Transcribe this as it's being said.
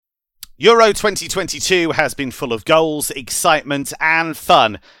Euro 2022 has been full of goals, excitement and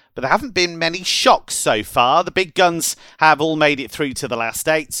fun, but there haven't been many shocks so far. The big guns have all made it through to the last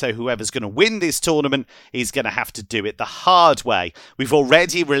eight, so whoever's going to win this tournament is going to have to do it the hard way. We've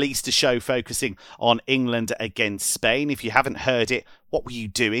already released a show focusing on England against Spain. If you haven't heard it, what were you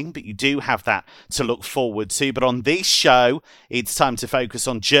doing? But you do have that to look forward to. But on this show, it's time to focus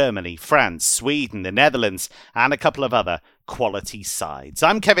on Germany, France, Sweden, the Netherlands, and a couple of other quality sides.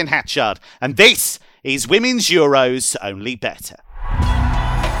 I'm Kevin Hatchard, and this is Women's Euros Only Better.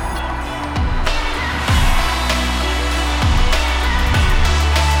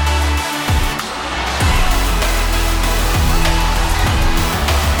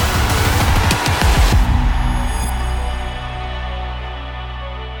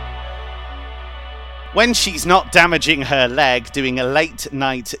 When she's not damaging her leg, doing a late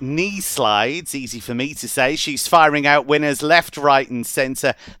night knee slides, easy for me to say, she's firing out winners left, right and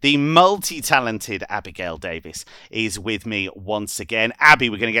centre. The multi-talented Abigail Davis is with me once again. Abby,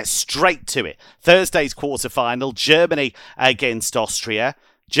 we're going to get straight to it. Thursday's quarter-final, Germany against Austria.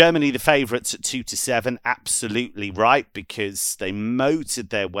 Germany the favourites at 2-7, absolutely right, because they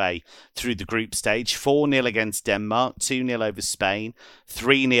motored their way through the group stage. 4-0 against Denmark, 2-0 over Spain,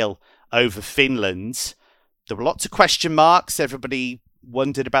 3-0 over Finland. There were lots of question marks. Everybody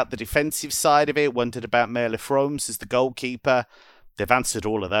wondered about the defensive side of it, wondered about Merle Froms as the goalkeeper. They've answered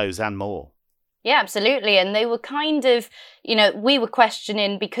all of those and more. Yeah, absolutely. And they were kind of, we were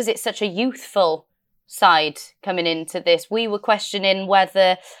questioning, because it's such a youthful side coming into this, we were questioning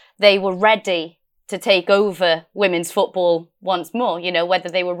whether they were ready to take over women's football once more, whether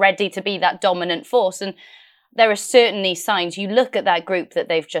they were ready to be that dominant force. And there are certainly signs. You look at that group that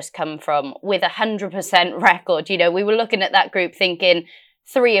they've just come from with 100% record. We were looking at that group thinking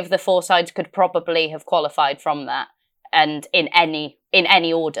 3 of the 4 sides could probably have qualified from that, and in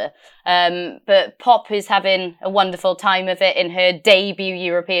any order. But Pop is having a wonderful time of it in her debut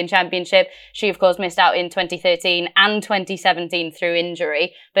European Championship. She, of course, missed out in 2013 and 2017 through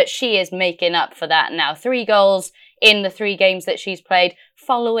injury, but she is making up for that now. 3 goals in the 3 games that she's played,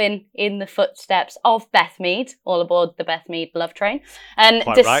 following in the footsteps of Beth Mead, all aboard the Beth Mead love train. And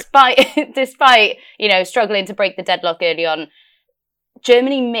despite struggling to break the deadlock early on,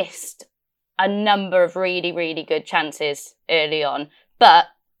 Germany missed a number of really, really good chances early on, but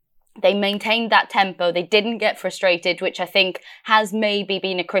they maintained that tempo. They didn't get frustrated, which I think has maybe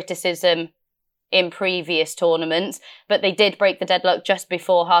been a criticism in previous tournaments, but they did break the deadlock just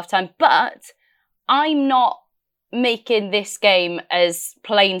before halftime. But I'm not making this game as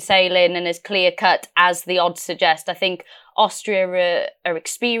plain sailing and as clear cut as the odds suggest. I think Austria are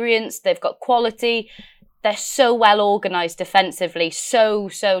experienced, they've got quality, they're so well organised defensively, so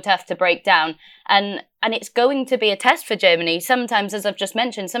tough to break down, and it's going to be a test for Germany. Sometimes, as I've just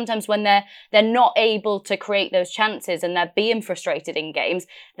mentioned, sometimes when they're not able to create those chances and they're being frustrated in games,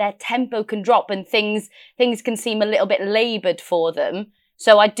 their tempo can drop and things can seem a little bit laboured for them.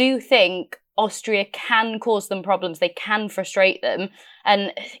 So I do think Austria can cause them problems. They can frustrate them.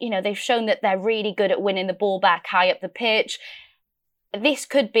 And, they've shown that they're really good at winning the ball back high up the pitch. This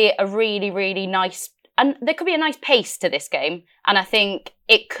could be a really, really nice, and there could be a nice pace to this game. And I think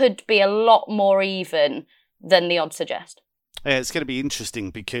it could be a lot more even than the odds suggest. Yeah, it's going to be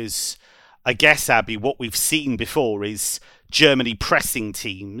interesting because I guess, Abby, what we've seen before is Germany pressing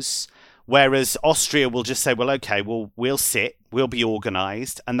teams, whereas Austria will just say, well, okay, we'll sit, we'll be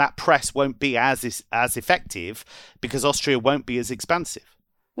organised, and that press won't be as effective because Austria won't be as expansive.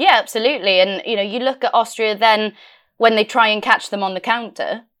 Yeah, absolutely. And, you look at Austria then when they try and catch them on the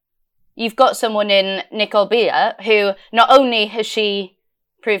counter, you've got someone in Nicole Bieler who not only has she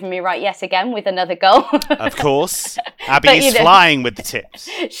proven me right yet again with another goal. Of course. Abby is flying with the tips.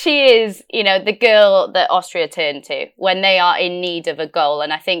 She is, the girl that Austria turn to when they are in need of a goal.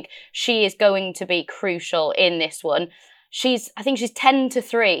 And I think she is going to be crucial in this one. I think she's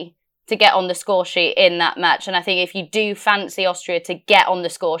 10-3 to get on the score sheet in that match. And I think if you do fancy Austria to get on the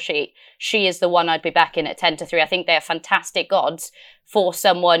score sheet, she is the one I'd be backing at 10-3. I think they are fantastic odds for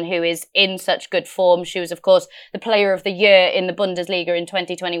someone who is in such good form. She was, of course, the player of the year in the Bundesliga in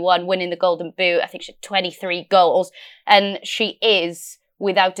 2021, winning the Golden Boot. I think she had 23 goals. And she is,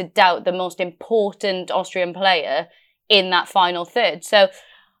 without a doubt, the most important Austrian player in that final third. So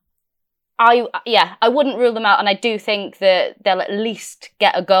I wouldn't rule them out, and I do think that they'll at least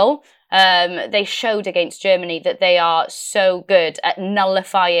get a goal. They showed against Germany that they are so good at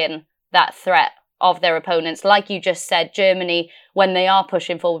nullifying that threat of their opponents. Like you just said, Germany, when they are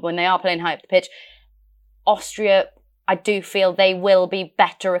pushing forward, when they are playing high up the pitch, Austria, I do feel they will be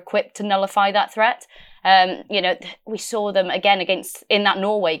better equipped to nullify that threat. We saw them again in that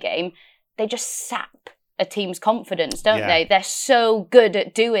Norway game. they just sap a team's confidence, don't they? They're so good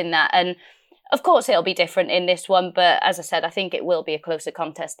at doing that. And of course it'll be different in this one, but as I said, I think it will be a closer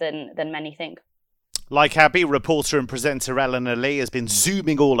contest than many think. Like Abby, reporter and presenter Eleanor Lee has been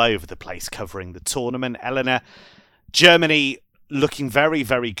zooming all over the place covering the tournament. Eleanor, Germany looking very,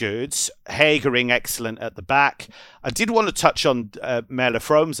 very good. Hegering excellent at the back. I did want to touch on Merle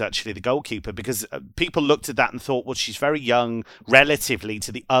Froms, actually, the goalkeeper, because people looked at that and thought, well, she's very young relatively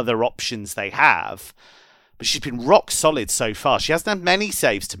to the other options they have. But she's been rock solid so far. She hasn't had many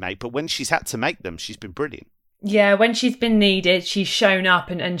saves to make, but when she's had to make them, she's been brilliant. Yeah, when she's been needed, she's shown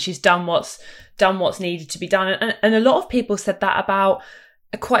up and she's done what's needed to be done. And a lot of people said that about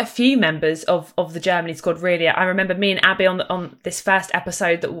quite a few members of the Germany squad, really. I remember me and Abby on this first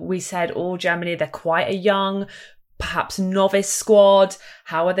episode that we said, Germany, they're quite a young, perhaps novice squad.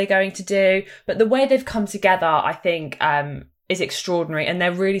 How are they going to do? But the way they've come together, I think, is extraordinary, and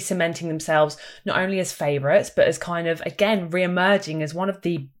they're really cementing themselves not only as favourites but as kind of, again, re-emerging as one of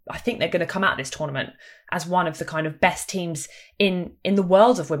the, I think they're going to come out of this tournament as one of the kind of best teams in the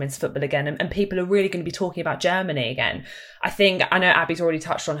world of women's football again, and people are really going to be talking about Germany again. I know Abby's already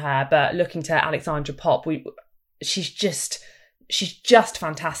touched on her, but looking to Alexandra Popp, she's just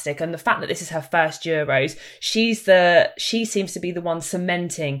fantastic. And the fact that this is her first Euros, she seems to be the one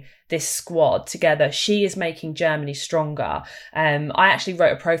cementing this squad together. She is making Germany stronger. I actually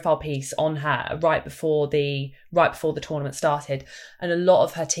wrote a profile piece on her right before the tournament started, and a lot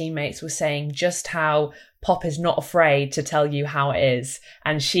of her teammates were saying just how Popp is not afraid to tell you how it is,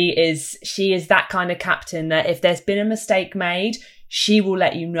 and she is that kind of captain that if there's been a mistake made, she will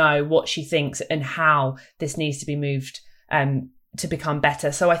let you know what she thinks and how this needs to be moved to become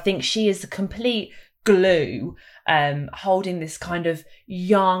better. So I think she is the complete glue, holding this kind of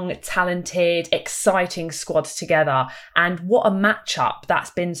young, talented, exciting squad together. And what a matchup that's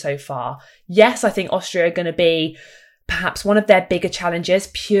been so far. Yes, I think Austria are going to be perhaps one of their bigger challenges,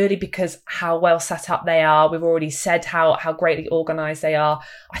 purely because how well set up they are. We've already said how greatly organised they are.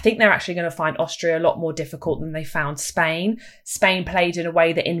 I think they're actually going to find Austria a lot more difficult than they found Spain. Spain played in a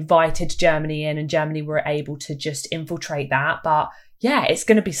way that invited Germany in, and Germany were able to just infiltrate that. But yeah, it's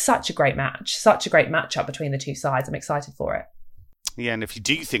going to be such a great matchup between the two sides. I'm excited for it. Yeah, and if you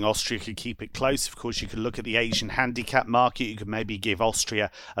do think Austria could keep it close, of course, you could look at the Asian handicap market. You could maybe give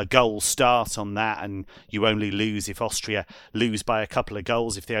Austria a goal start on that, and you only lose if Austria lose by a couple of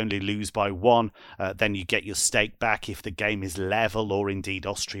goals. If they only lose by one, then you get your stake back. If the game is level, or indeed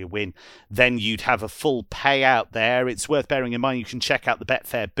Austria win, then you'd have a full payout there. It's worth bearing in mind you can check out the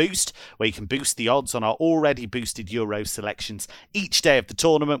Betfair Boost, where you can boost the odds on our already boosted Euro selections each day of the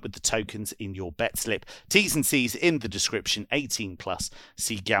tournament with the tokens in your bet slip. T's and C's in the description. 18+.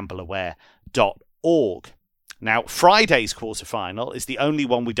 See gambleaware.org. Now, Friday's quarterfinal is the only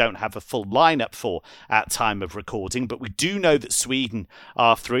one we don't have a full lineup for at time of recording, but we do know that Sweden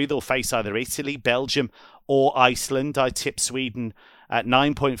are through. They'll face either Italy, Belgium, or Iceland. I tipped Sweden at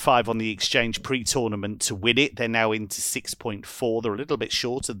 9.5 on the exchange pre-tournament to win it. They're now into 6.4. They're a little bit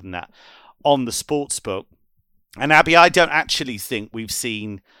shorter than that on the sportsbook. And Abby, I don't actually think we've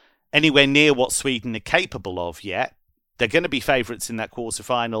seen anywhere near what Sweden are capable of yet. They're going to be favourites in that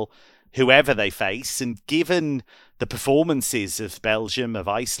quarterfinal, whoever they face. And given the performances of Belgium, of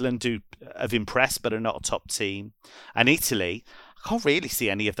Iceland, who have impressed but are not a top team, and Italy, I can't really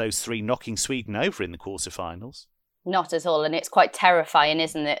see any of those three knocking Sweden over in the quarterfinals. Not at all. And it's quite terrifying,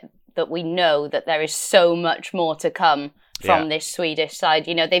 isn't it, that we know that there is so much more to come from this Swedish side.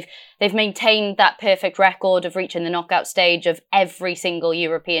 You know, they've maintained that perfect record of reaching the knockout stage of every single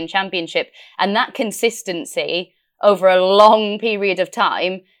European Championship. And that consistency over a long period of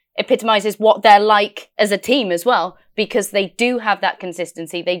time epitomizes what they're like as a team as well, because they do have that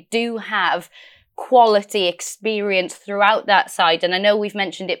consistency. They do have quality experience throughout that side. And I know we've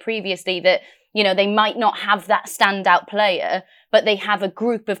mentioned it previously that, you know, they might not have that standout player, but they have a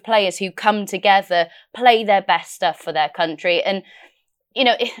group of players who come together, play their best stuff for their country. And, you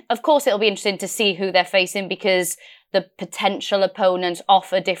know, of course, it'll be interesting to see who they're facing, because the potential opponents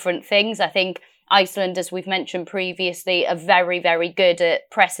offer different things. I think Iceland, as we've mentioned previously, are very, very good at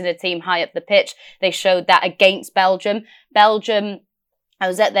pressing a team high up the pitch. They showed that against Belgium. I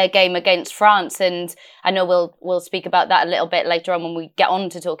was at their game against France, and I know we'll speak about that a little bit later on when we get on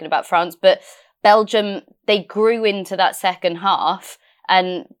to talking about France. But Belgium, they grew into that second half,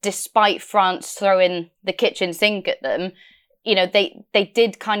 and despite France throwing the kitchen sink at them, you know, they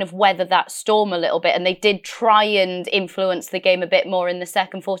did kind of weather that storm a little bit, and they did try and influence the game a bit more in the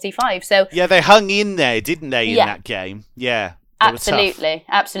second 45. So yeah, they hung in there, didn't they, in that game? Yeah, absolutely.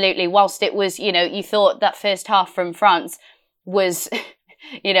 Whilst it was, you know, you thought that first half from France was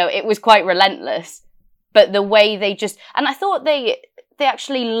it was quite relentless. But the way they just, and I thought they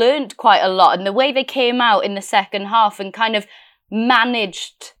actually learned quite a lot, and the way they came out in the second half and kind of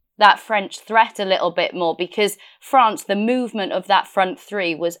managed that French threat a little bit more, because France, the movement of that front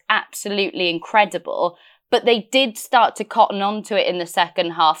three was absolutely incredible, but they did start to cotton onto it in the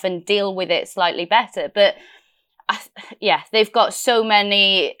second half and deal with it slightly better. But they've got so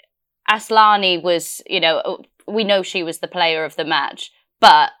many. Aslani was, we know she was the player of the match,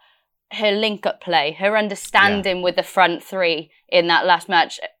 but her link-up play, her understanding with the front three in that last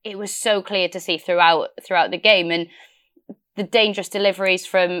match, it was so clear to see throughout the game. And the dangerous deliveries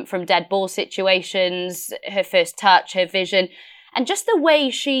from dead ball situations, her first touch, her vision, and just the way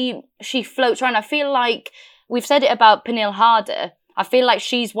she floats around. I feel like we've said it about Pernille Harder. I feel like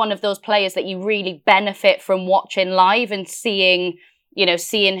she's one of those players that you really benefit from watching live and seeing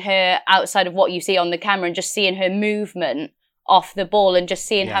her outside of what you see on the camera, and just seeing her movement off the ball and just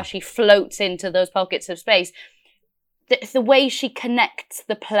seeing how she floats into those pockets of space. The way she connects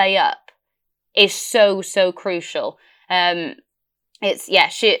the play up is so, so crucial.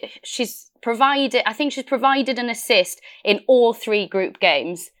 She's provided, I think she's provided an assist in all 3 group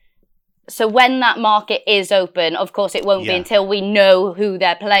games. So when that market is open, of course it won't be until we know who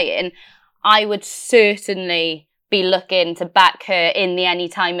they're playing, I would certainly be looking to back her in the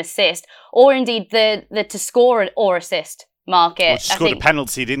anytime assist, or indeed the to score or assist market. Well, she scored a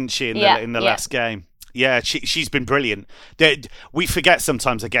penalty, didn't she, in the last game? Yeah, she's been brilliant. We forget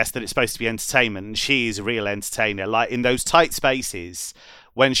sometimes, I guess, that it's supposed to be entertainment, and she is a real entertainer. Like in those tight spaces,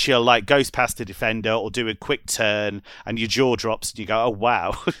 when she'll goes past a defender or do a quick turn, and your jaw drops, and you go, "Oh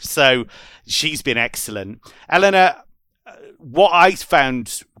wow!" So she's been excellent. Eleanor, what I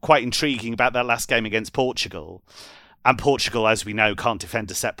found quite intriguing about that last game against Portugal, and Portugal, as we know, can't defend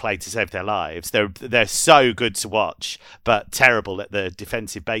a set play to save their lives. They're so good to watch, but terrible at the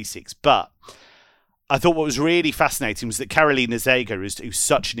defensive basics. But I thought what was really fascinating was that Carolina Zager, who's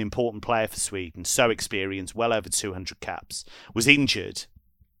such an important player for Sweden, so experienced, well over 200 caps, was injured.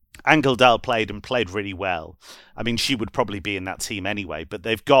 Angeldal played really well. I mean, she would probably be in that team anyway, but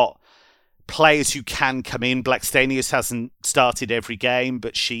they've got players who can come in. Blackstenius hasn't started every game,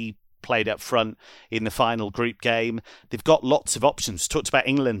 but she played up front in the final group game. They've got lots of options. Talked about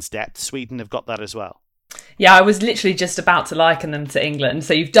England's depth. Sweden have got that as well. Yeah, I was literally just about to liken them to England,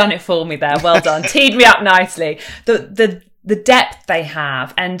 so you've done it for me there. Well done. Teed me up nicely. The depth they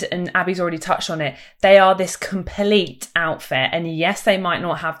have, and Abby's already touched on it, they are this complete outfit. And yes, they might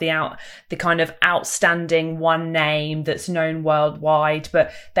not have the kind of outstanding one name that's known worldwide,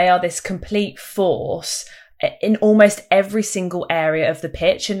 but they are this complete force in almost every single area of the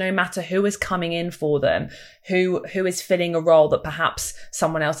pitch. And no matter who is coming in for them, who is filling a role that perhaps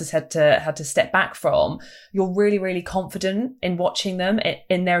someone else has had to step back from, you're really, really confident in watching them,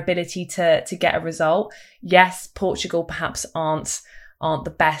 in their ability to get a result. Yes, Portugal perhaps aren't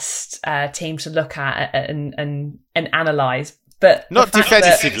the best team to look at and analyse, but not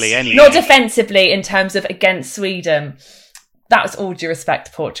defensively anyway. Not defensively in terms of against Sweden. That was all due respect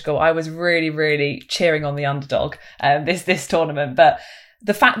to Portugal. I was really, really cheering on the underdog this tournament. But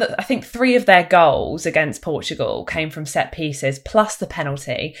the fact that I think 3 of their goals against Portugal came from set pieces, plus the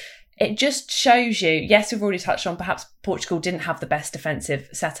penalty, it just shows you, yes, we've already touched on perhaps Portugal didn't have the best defensive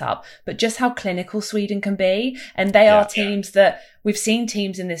setup, but just how clinical Sweden can be. And they are teams that we've seen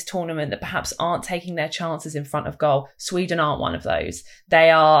teams in this tournament that perhaps aren't taking their chances in front of goal. Sweden aren't one of those.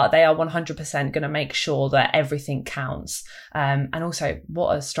 They are 100% going to make sure that everything counts. And also,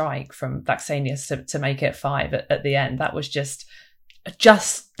 what a strike from Vaxenius to make it 5 at the end. That was just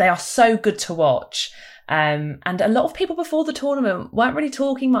they are so good to watch. And a lot of people before the tournament weren't really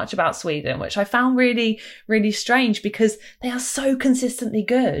talking much about Sweden, which I found really, really strange, because they are so consistently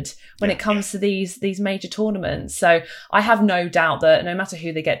good when it comes to these major tournaments. So I have no doubt that no matter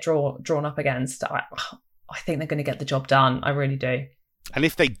who they get drawn up against, I think they're going to get the job done. I really do. And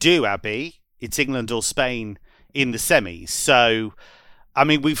if they do, Abby, it's England or Spain in the semis. So, I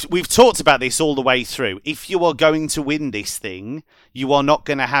mean, we've talked about this all the way through. If you are going to win this thing, you are not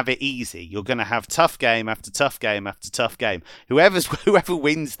going to have it easy. You're going to have tough game after tough game after tough game. Whoever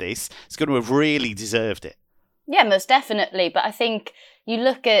wins this is going to have really deserved it. Yeah, most definitely. But I think you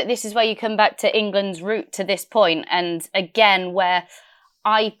look at, this is where you come back to England's route to this point, and again, where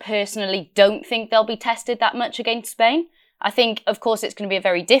I personally don't think they'll be tested that much against Spain. I think, of course, it's going to be a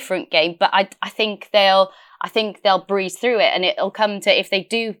very different game, but I think they'll breeze through it, and it'll come to, if they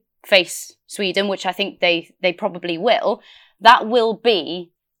do face Sweden, which I think they probably will, that will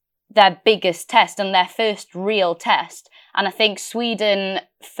be their biggest test and their first real test. And I think Sweden,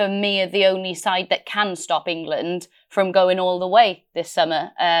 for me, are the only side that can stop England from going all the way this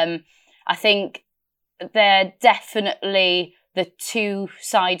summer. I think they're definitely the two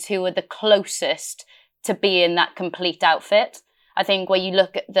sides who are the closest to being that complete outfit. I think when you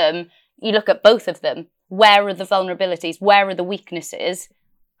look at them, you look at both of them. Where are the vulnerabilities? Where are the weaknesses?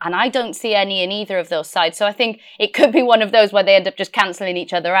 And I don't see any in either of those sides. So I think it could be one of those where they end up just cancelling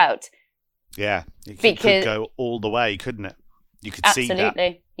each other out. Yeah, it could go all the way, couldn't it? You could see that.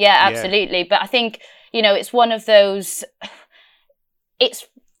 Absolutely. Yeah, absolutely. Yeah. But I think, it's one of those...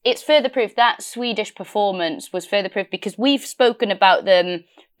 It's further proof that Swedish performance was further proof because we've spoken about them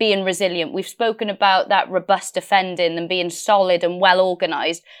being resilient. We've spoken about that robust defending, them being solid and well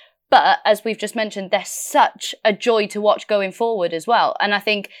organised. But as we've just mentioned, they're such a joy to watch going forward as well. And I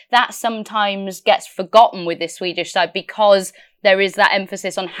think that sometimes gets forgotten with this Swedish side because there is that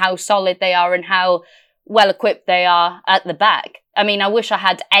emphasis on how solid they are and how well equipped they are at the back. I mean, I wish I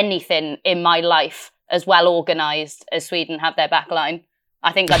had anything in my life as well organised as Sweden have their back line.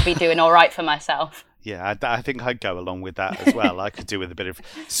 I think I'd be doing all right for myself. Yeah, I think I'd go along with that as well. I could do with a bit of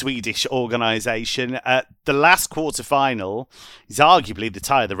Swedish organisation. The last quarter-final is arguably the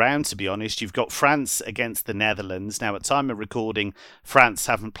tie of the round, to be honest. You've got France against the Netherlands. Now, at time of recording, France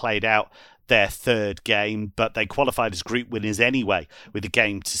haven't played out their third game, but they qualified as group winners anyway, with a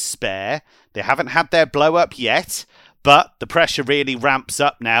game to spare. They haven't had their blow-up yet, but the pressure really ramps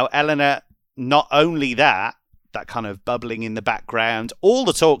up now. Eleanor, not only that kind of bubbling in the background. All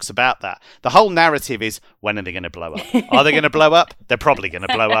the talk's about that. The whole narrative is, when are they going to blow up? Are they going to blow up? They're probably going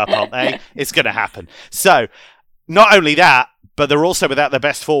to blow up, aren't they? It's going to happen. So, not only that, but they're also without their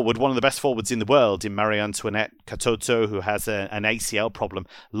best forward, one of the best forwards in the world, in Marie-Antoinette Katoto, who has an ACL problem.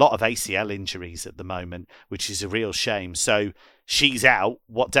 A lot of ACL injuries at the moment, which is a real shame. So, she's out.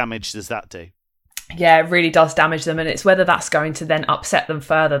 What damage does that do? Yeah, it really does damage them. And it's whether that's going to then upset them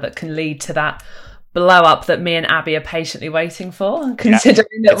further that can lead to that blow up that me and Abby are patiently waiting for,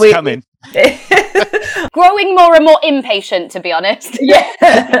 considering that we're coming. Growing more and more impatient, to be honest. Yeah.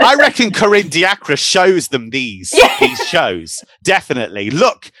 I reckon Corinne Diacre shows them these shows. Definitely.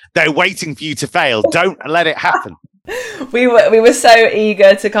 Look, they're waiting for you to fail. Don't let it happen. We were so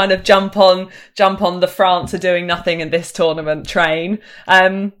eager to kind of jump on the France are doing nothing in this tournament train.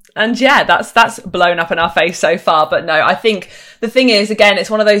 And yeah, that's blown up in our face so far. But no, I think the thing is, again, it's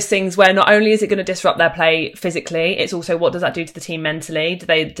one of those things where not only is it going to disrupt their play physically, it's also what does that do to the team mentally? Do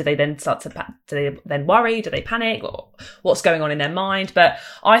they then worry? Do they panic? Or what's going on in their mind? But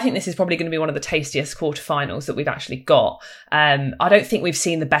I think this is probably going to be one of the tastiest quarterfinals that we've actually got. I don't think we've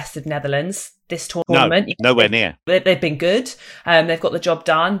seen the best of Netherlands this tournament. No, nowhere near. They've been good. They've got the job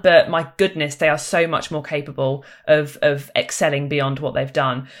done, but my goodness, they are so much more capable of excelling beyond what they've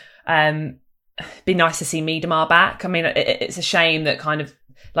done. Be nice to see Miedema back. I mean, it's a shame that kind of,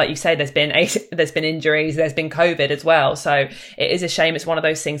 like you say, there's been injuries, there's been COVID as well. So it is a shame. It's one of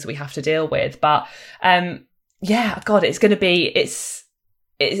those things that we have to deal with. But yeah, God, it's going to be,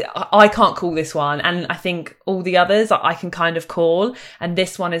 I can't call this one. And I think all the others I can kind of call. And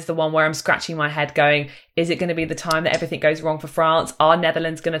this one is the one where I'm scratching my head going, is it going to be the time that everything goes wrong for France? Are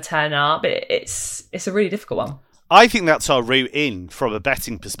Netherlands going to turn up? It's a really difficult one. I think that's our route in from a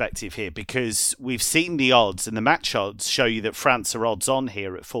betting perspective here, because we've seen the odds, and the match odds show you that France are odds on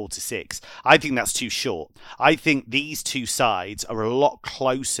here at 4-6. I think that's too short. I think these two sides are a lot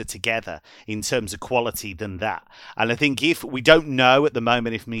closer together in terms of quality than that. And I think if we don't know at the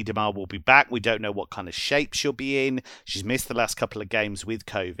moment if Miedema will be back, we don't know what kind of shape she'll be in. She's missed the last couple of games with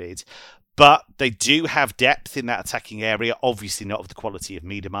COVID. But they do have depth in that attacking area. Obviously not of the quality of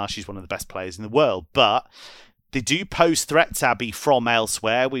Miedema. She's one of the best players in the world. But they do pose threats, Abby, from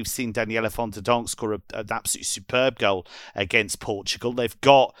elsewhere. We've seen Daniela Fontadonk score an absolutely superb goal against Portugal. They've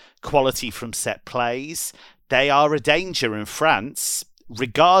got quality from set plays. They are a danger, and France,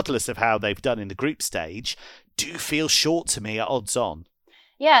 regardless of how they've done in the group stage, do feel short to me at odds on.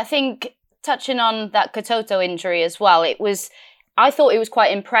 Yeah, I think touching on that Katoto injury as well, I thought it was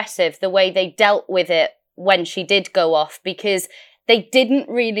quite impressive the way they dealt with it when she did go off, because they didn't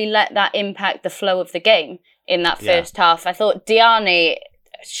really let that impact the flow of the game in that first half. I thought Diani,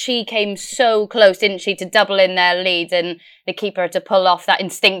 she came so close, didn't she, to double in their lead, and the keeper to pull off that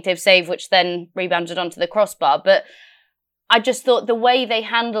instinctive save, which then rebounded onto the crossbar. But I just thought the way they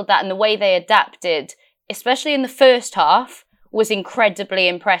handled that and the way they adapted, especially in the first half, was incredibly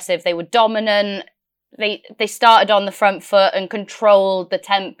impressive. They were dominant. They started on the front foot and controlled the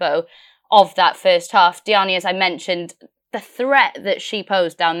tempo of that first half. Diani, as I mentioned, the threat that she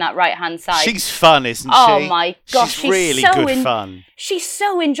posed down that right-hand side. She's fun, isn't she? Oh my gosh, she's really so good fun. She's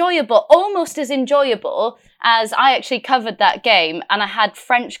so enjoyable, almost as enjoyable as I actually covered that game and I had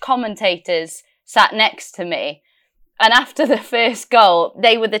French commentators sat next to me. And after the first goal,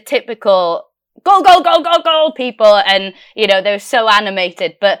 they were the typical goal, goal, goal, goal, goal people. And, you know, they were so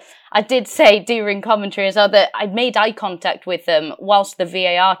animated. But I did say during commentary as well that I made eye contact with them whilst the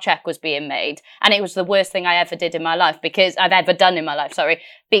VAR check was being made. And it was the worst thing I ever did in my life because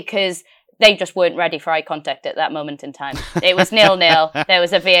they just weren't ready for eye contact at that moment in time. It was 0-0. There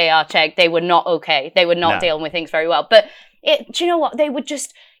was a VAR check. They were not okay. They were not dealing with things very well. But do you know what? They were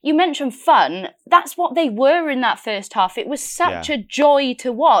just, you mentioned fun. That's what they were in that first half. It was such a joy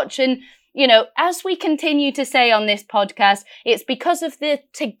to watch. And, you know, as we continue to say on this podcast, it's because of the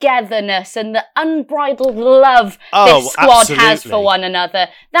togetherness and the unbridled love this squad has for one another.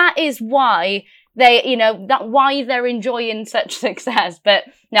 That is why why they're enjoying such success. But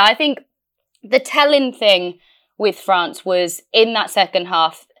no, I think the telling thing with France was in that second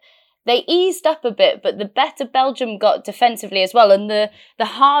half, they eased up a bit, but the better Belgium got defensively as well. And the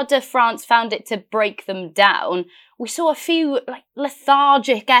harder France found it to break them down, we saw a few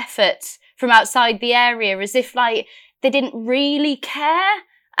lethargic efforts from outside the area as if they didn't really care.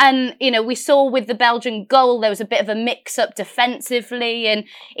 And, you know, we saw with the Belgian goal, there was a bit of a mix up defensively. And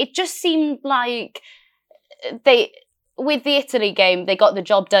it just seemed like with the Italy game, they got the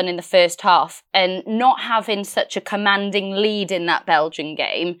job done in the first half, and not having such a commanding lead in that Belgian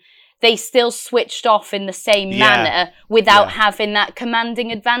game, they still switched off in the same manner without having that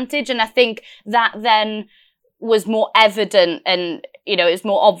commanding advantage. And I think that then was more evident and, you know, it's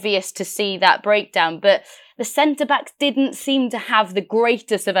more obvious to see that breakdown. But the centre-backs didn't seem to have the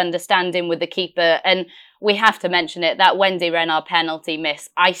greatest of understanding with the keeper. And we have to mention it, that Wendy Renard penalty miss,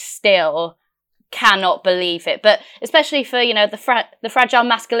 I still cannot believe it. But especially for, you know, the fragile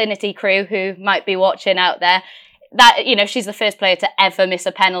masculinity crew who might be watching out there, that, you know, she's the first player to ever miss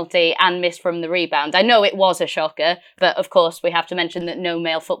a penalty and miss from the rebound. I know it was a shocker, but of course we have to mention that no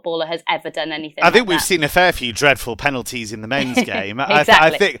male footballer has ever done anything I think we've seen a fair few dreadful penalties in the men's game. Exactly.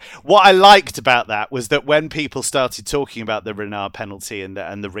 I think what I liked about that was that when people started talking about the Renard penalty and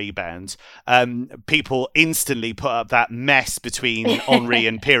the rebound, people instantly put up that mess between Henry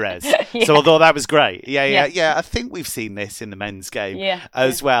and Pires. So although that was great. Yeah. I think we've seen this in the men's game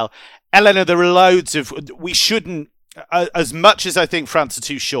as well. Elena, there are loads of... We shouldn't... As much as I think France are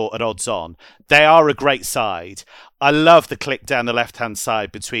too short at odds on, they are a great side. I love the click down the left-hand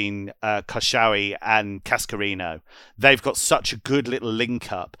side between Koscielny and Cascarino. They've got such a good little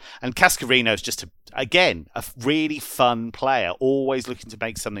link-up. And Cascarino's just, a really fun player, always looking to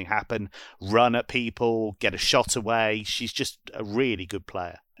make something happen, run at people, get a shot away. She's just a really good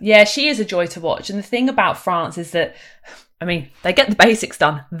player. Yeah, she is a joy to watch. And the thing about France is that, I mean, they get the basics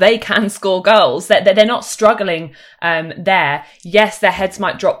done. They can score goals. They're not struggling there. Yes, their heads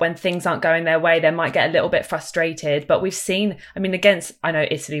might drop when things aren't going their way. They might get a little bit frustrated. But we've seen, I mean, I know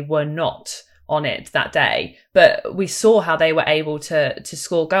Italy were not on it that day, but we saw how they were able to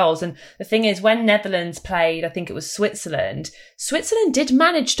score goals. And the thing is, when Netherlands played, I think it was Switzerland did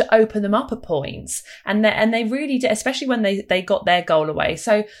manage to open them up at points, and they really did, especially when they got their goal away.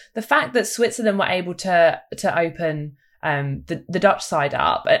 So the fact that Switzerland were able to open the Dutch side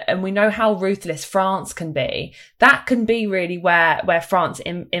up, and we know how ruthless France can be, that can be really where France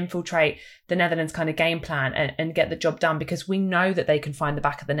infiltrate the Netherlands kind of game plan and get the job done, because we know that they can find the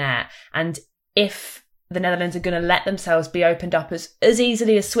back of the net. And if the Netherlands are going to let themselves be opened up as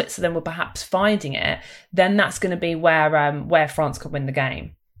easily as Switzerland were perhaps finding it, then that's going to be where France could win the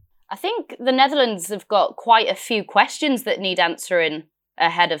game. I think the Netherlands have got quite a few questions that need answering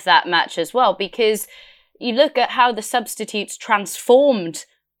ahead of that match as well, because you look at how the substitutes transformed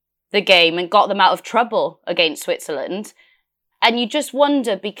the game and got them out of trouble against Switzerland, and you just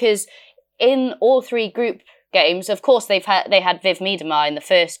wonder, because in all three group games, of course they had Viv Miedema in the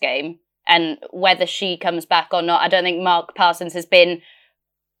first game, and whether she comes back or not, I don't think Mark Parsons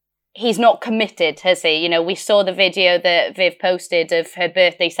he's not committed, has he? You know, we saw the video that Viv posted of her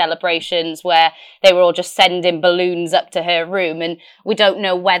birthday celebrations where they were all just sending balloons up to her room, and we don't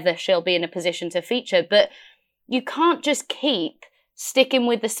know whether she'll be in a position to feature. But you can't just keep sticking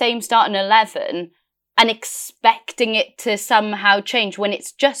with the same starting 11 and expecting it to somehow change when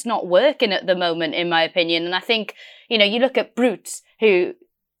it's just not working at the moment, in my opinion. And I think, you know, you look at Brutes, who,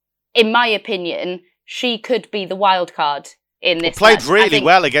 in my opinion, she could be the wild card in this played match. Really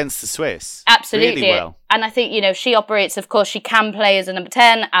well against the Swiss. Absolutely. Really well. And I think, you know, she operates, of course, she can play as a number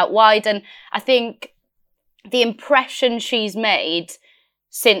 10 out wide. And I think the impression she's made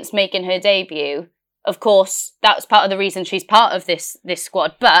since making her debut, of course, that was part of the reason she's part of this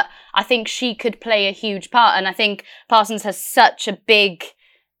squad. But I think she could play a huge part. And I think Parsons has such a big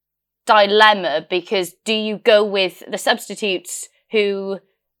dilemma, because do you go with the substitutes who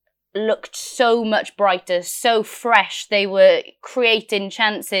looked so much brighter, so fresh, they were creating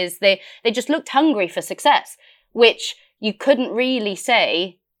chances, they just looked hungry for success, which you couldn't really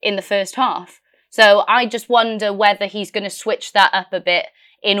say in the first half. So I just wonder whether he's going to switch that up a bit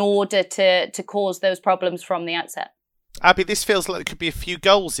in order to cause those problems from the outset. Abby, this feels like there could be a few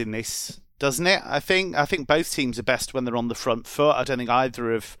goals in this, doesn't it? I think both teams are best when they're on the front foot. I don't think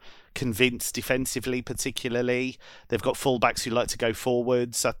either have convinced defensively particularly. They've got fullbacks who like to go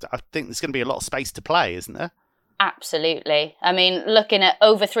forwards. I think there's going to be a lot of space to play, isn't there? Absolutely. I mean, looking at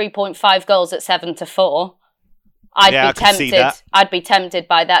over 3.5 goals at 7-4, I'd be tempted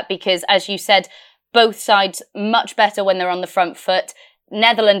by that, because as you said, both sides much better when they're on the front foot.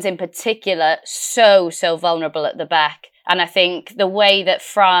 Netherlands in particular, so vulnerable at the back. And I think the way that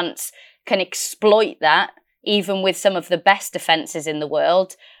France can exploit that, even with some of the best defences in the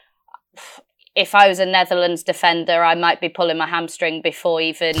world, if I was a Netherlands defender, I might be pulling my hamstring before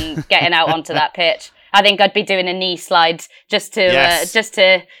even getting out onto that pitch. I think I'd be doing a knee slide just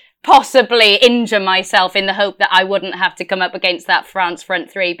to possibly injure myself in the hope that I wouldn't have to come up against that France front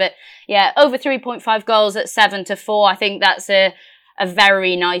three. But yeah, over 3.5 goals at 7-4, I think that's a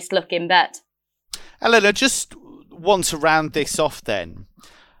very nice looking bet. Eleanor, just want to round this off then.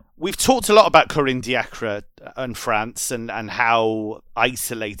 We've talked a lot about Corinne Diacre and France and how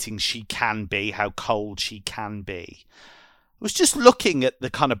isolating she can be, how cold she can be. I was just looking at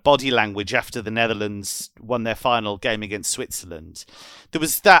the kind of body language after the Netherlands won their final game against Switzerland. There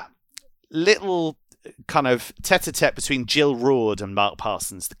was that little kind of tete-a-tete between Jill Roord and Mark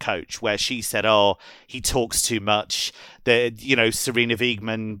Parsons, the coach, where she said, he talks too much. Sarina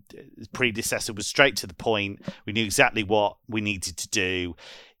Wiegman, predecessor, was straight to the point. We knew exactly what we needed to do.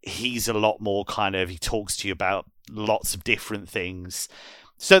 He's a lot more he talks to you about lots of different things.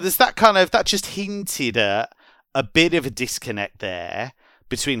 So there's that that just hinted at a bit of a disconnect there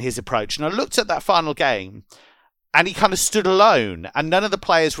between his approach. And I looked at that final game and he kind of stood alone and none of the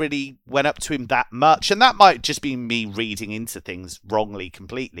players really went up to him that much. And that might just be me reading into things wrongly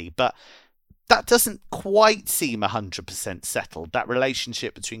completely, but that doesn't quite seem 100% settled, that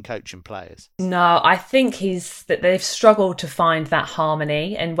relationship between coach and players. No, I think that they've struggled to find that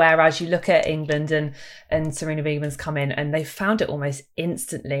harmony. And whereas you look at England and Sarina Wiegman's come in and they've found it almost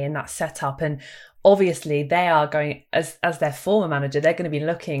instantly in that setup. And obviously they are going, as their former manager, they're going to be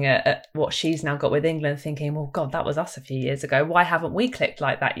looking at what she's now got with England thinking, well, God, that was us a few years ago. Why haven't we clicked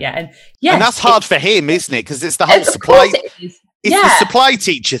like that yet? And yes, and that's hard for him, isn't it? Because it's the whole supply... It's the supply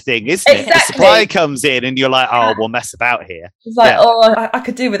teacher thing, isn't it? Exactly. The supply comes in and you're like, we'll mess about here. It's like, I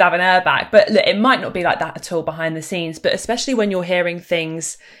could do with having her back. But look, it might not be like that at all behind the scenes. But especially when you're hearing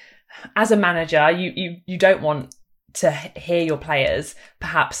things as a manager, you don't want to hear your players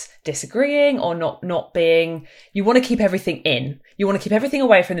perhaps disagreeing or not being... You want to keep everything in. You want to keep everything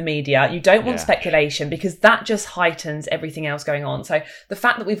away from the media. You don't want speculation, because that just heightens everything else going on. So the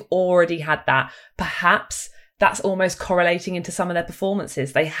fact that we've already had that, perhaps... that's almost correlating into some of their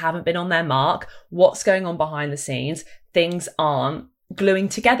performances. They haven't been on their mark. What's going on behind the scenes? Things aren't gluing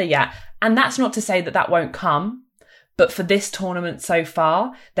together yet. And that's not to say that won't come. But for this tournament so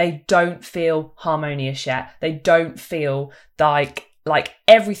far, they don't feel harmonious yet. They don't feel like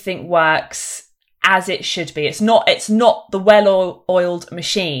everything works as it should be. It's not the well-oiled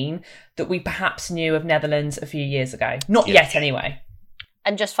machine that we perhaps knew of Netherlands a few years ago. Not yet, anyway.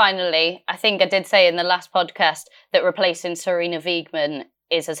 And just finally, I think I did say in the last podcast that replacing Sarina Wiegman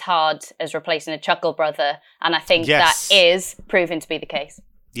is as hard as replacing a Chuckle brother. And I think that is proving to be the case.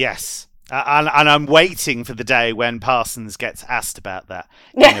 Yes. And I'm waiting for the day when Parsons gets asked about that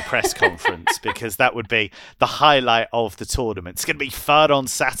in a press conference, because that would be the highlight of the tournament. It's going to be fun on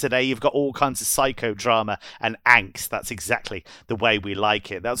Saturday. You've got all kinds of psychodrama and angst. That's exactly the way we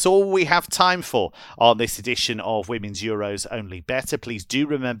like it. That's all we have time for on this edition of Women's Euros Only Better. Please do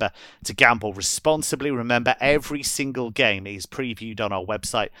remember to gamble responsibly. Remember, every single game is previewed on our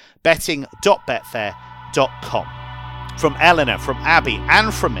website, betting.betfair.com. From Eleanor, from Abby,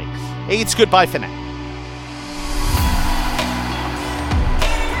 and from me, it's goodbye for now.